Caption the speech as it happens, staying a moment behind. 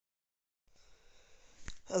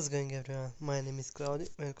How's it going, everyone? My name is Claudio.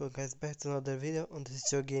 Welcome guys back to another video on this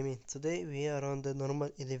show gaming. Today we are on the normal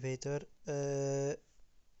elevator, a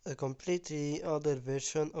completely other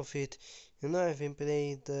version of it. I've been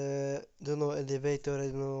playing the no elevator, I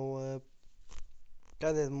don't know,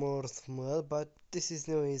 kind of more small, but this is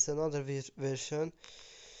new, it's another version.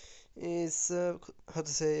 It's, how to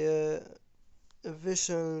say, a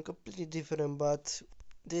version completely different, but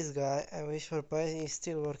this guy, I wish for Pi, is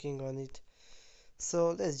still working on it.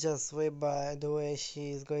 So let's just wait by the way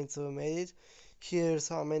she is going to make it. Here's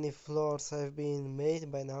how many floors have been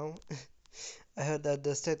made by now. I heard that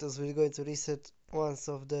the status will going to reset once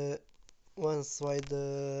while the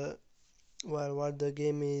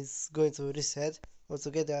game is going to reset or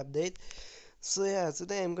to get the update. So yeah,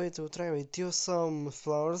 today I'm going to try with you some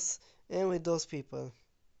floors and with those people.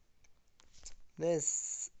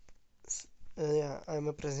 Let's yeah, I'm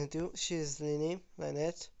gonna present you. She's Lini,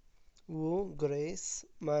 Lynette, Wu, Grace,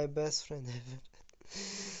 my best friend ever.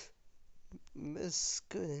 It's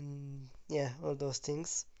good and yeah, all those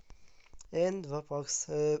things. And Vapox,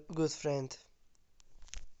 a good friend.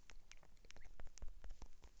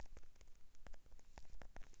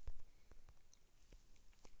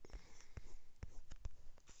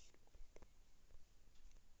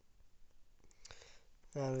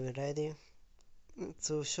 Are we ready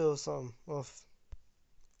to show some of?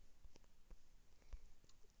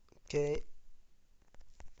 Okay,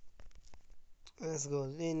 let's go.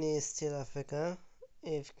 Lini is still Africa.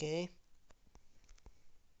 AFK.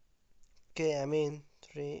 Okay, I'm in.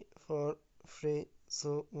 3, 4, 3,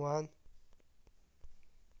 2, 1.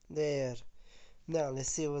 There. Now let's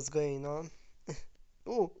see what's going on.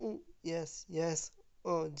 Oh, yes, yes.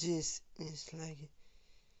 Oh, jeez, it's laggy.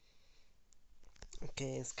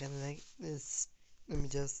 Okay, it's kind of like this. Let me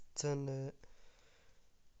just turn the.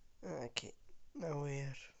 Okay, now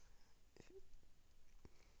we're.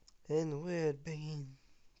 And we're begin.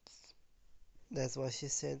 That's what she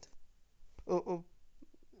said. Oh,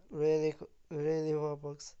 really, really,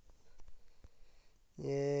 Roblox.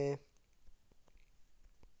 Yeah,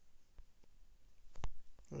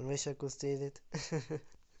 I wish I could steal it.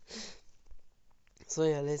 So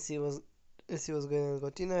yeah, let's see what's going on.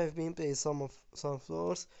 Continue. I've been playing some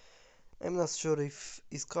floors. I'm not sure if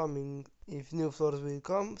it's coming, if new floors will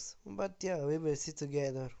come, but yeah, we will see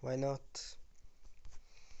together. Why not?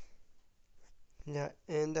 Yeah,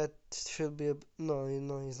 and that should be a no,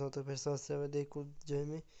 it's not a personal server. They could join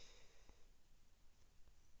me.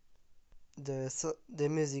 The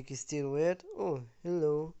music is still weird. Oh,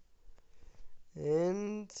 hello.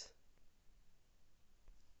 And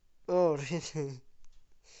oh, really?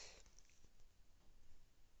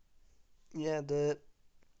 Yeah, the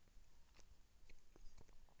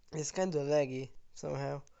it's kind of laggy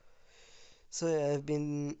somehow. So yeah, I've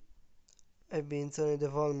been turning the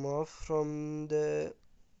volume off from the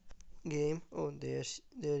game. Oh, there is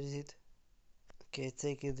it. Okay,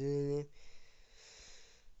 take it really.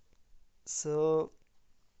 So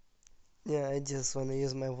yeah, I just wanna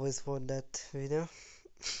use my voice for that video.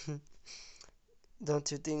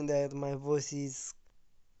 Don't you think that my voice is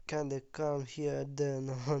kinda calm here than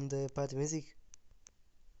on the party music?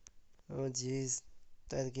 Oh jeez,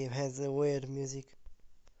 that game has a weird music.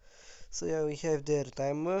 So yeah, we have their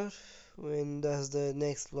timer. When does the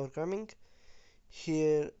next floor coming?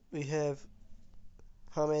 Here we have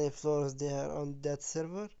how many floors there are on that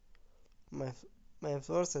server. My my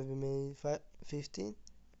floors have been made 15.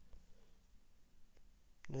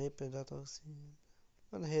 What the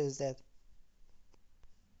hell is that?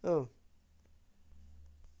 Oh,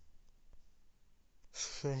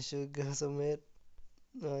 I should go somewhere.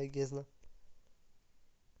 No, I guess not.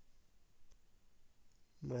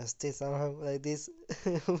 Must stay somehow like this.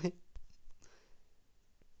 Wait,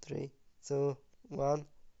 3, 2, 1.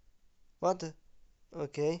 What?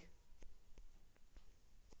 Okay.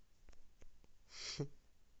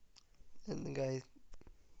 And guys,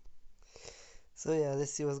 so yeah,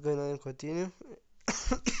 let's see what's going on and continue.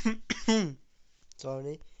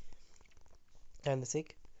 Sorry, kinda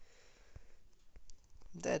sick.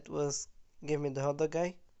 That was give me the other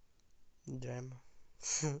guy. Drama.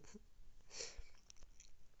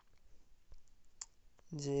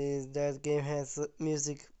 Jeez, that game has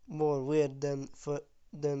music more weird than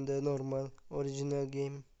the normal original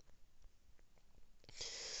game.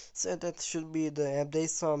 So that should be the update.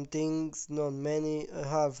 Some things, not many.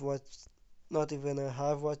 Have what? Not even a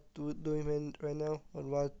half what doing right now. Or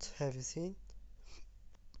what have you seen?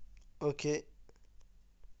 Okay,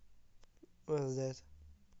 what is that?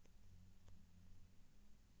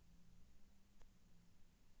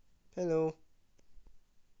 Hello.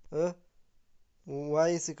 Huh? Why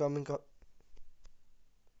is he coming up?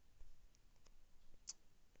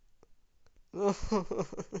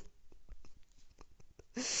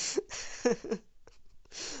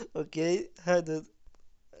 Okay, how did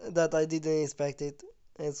that I didn't expect it.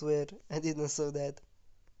 I swear, I didn't saw that.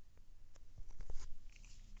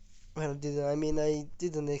 Well, didn't I mean I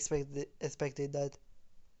didn't expected that.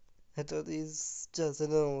 I thought it's just I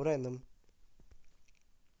don't know random.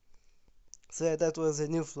 So yeah, that was a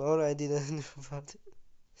new floor. I didn't know about it.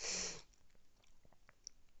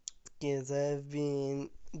 Yes, I've been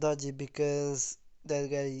dodgy because that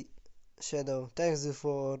guy Shadow. Thanks you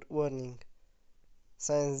for warning.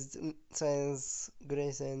 Science,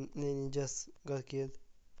 Grace, and Nini just got killed.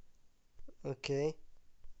 Okay.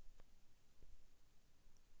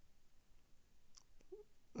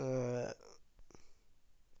 Uh,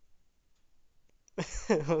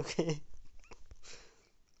 okay.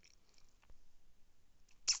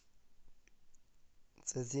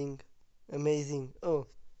 It's a thing. Amazing. Oh,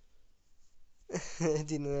 I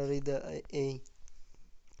didn't read the A.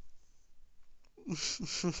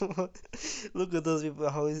 Look at those people.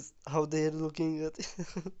 How they're looking at it.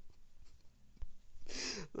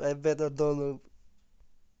 I better don't know.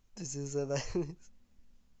 This is a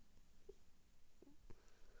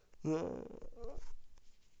no,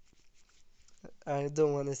 I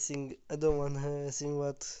don't want to sing. I don't want to sing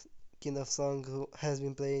what kind of song has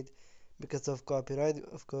been played because of copyright,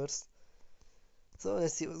 of course. So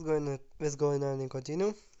let's see what's going on and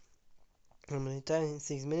continue. How many time?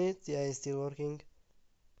 6 minutes. Yeah, it's still working.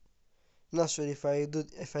 Not sure if I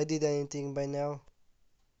did anything by now.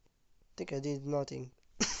 Think I did nothing.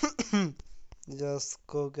 Just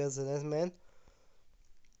cook as a last man.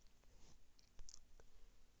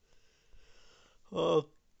 Oh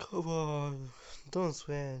come on! Don't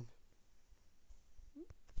swear.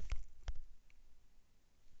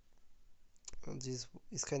 This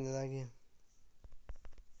is kinda laggy.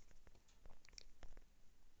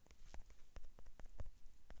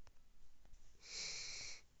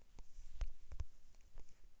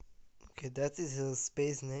 Okay, that is a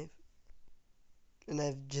space knife. And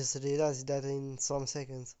I've just realized that in some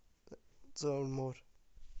seconds. So more.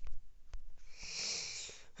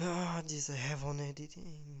 Ah, this I have on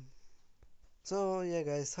editing. So yeah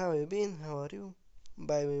guys, how have you been? How are you?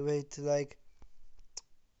 By we wait like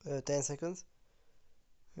 10 seconds.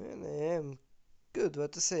 And I am good,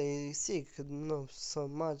 what to say, sick, not so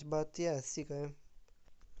much, but yeah, sick I am.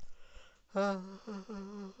 No,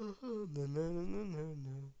 no, no, no, no,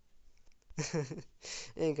 no.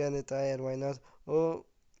 Ain't kinda tired, why not? Oh,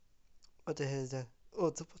 what the hell is that? Oh,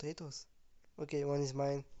 two potatoes. Okay, one is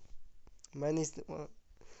mine. Mine is the one.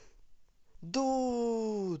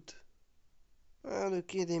 Dude! Are you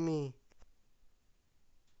kidding me?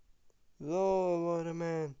 Lord, what a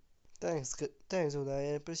man. Thanks, dude.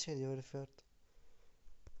 I appreciate your effort.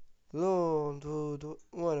 Lord, dude,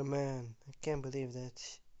 what a man. I can't believe that.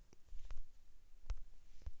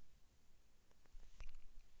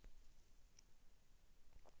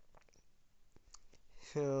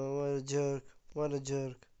 Oh, what a jerk. What a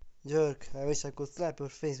jerk. Jerk. I wish I could slap your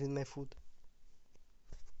face with my foot.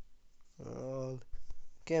 Oh,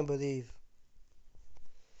 can't believe.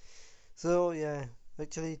 So, yeah,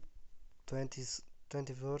 actually, 20,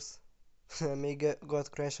 24th. I may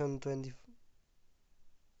got crash on 20.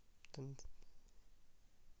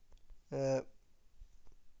 Uh,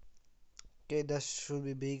 okay, that should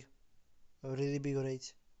be big. A really big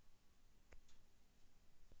rage.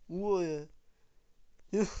 Whoa.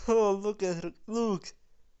 Oh, look at her. Look.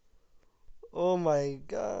 Oh my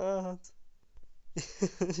god.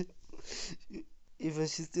 Even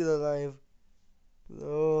she's still alive.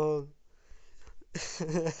 Oh.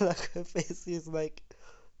 Like her face is like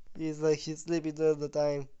she's sleeping all the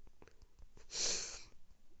time.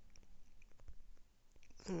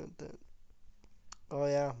 Oh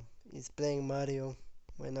yeah, he's playing Mario.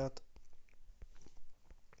 Why not?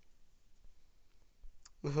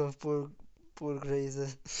 poor poor Grazer.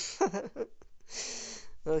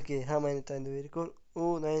 Okay, how many times do we record?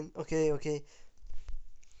 Oh, nine. Okay, okay.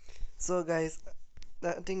 So guys,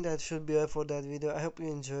 I think that should be all for that video. I hope you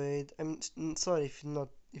enjoyed. I'm sorry if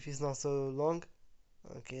it's not so long.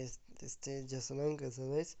 Okay, it's still just so long as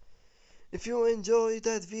always. If you enjoyed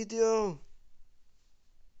that video,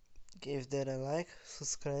 give that a like,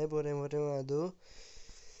 subscribe, whatever you wanna do,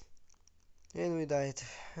 and we died.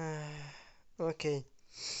 Okay,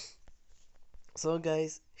 so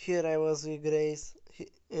guys, here I was with Grace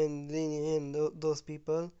and Lini and those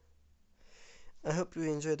people. I hope you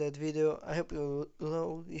enjoyed that video. I hope you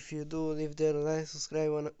know. If you do, leave there a like,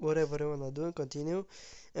 subscribe, whatever you wanna do, and continue.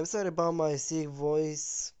 I'm sorry about my sick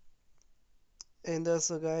voice, and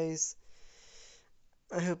also, guys,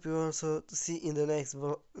 I hope you also to see in the next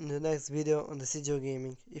video on the CGO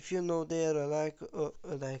gaming. If you know there like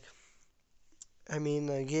I mean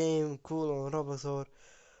a game cool on Roblox or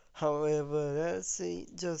however else,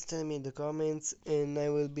 just tell me in the comments and I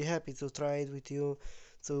will be happy to try it with you,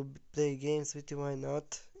 to play games with you, why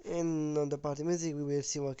not? And on the party music we will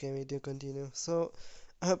see what can we do continue. So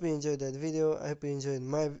I hope you enjoyed that video, I hope you enjoyed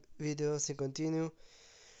my videos and continue,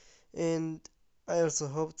 and I also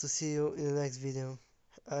hope to see you in the next video.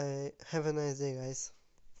 I have a nice day, guys.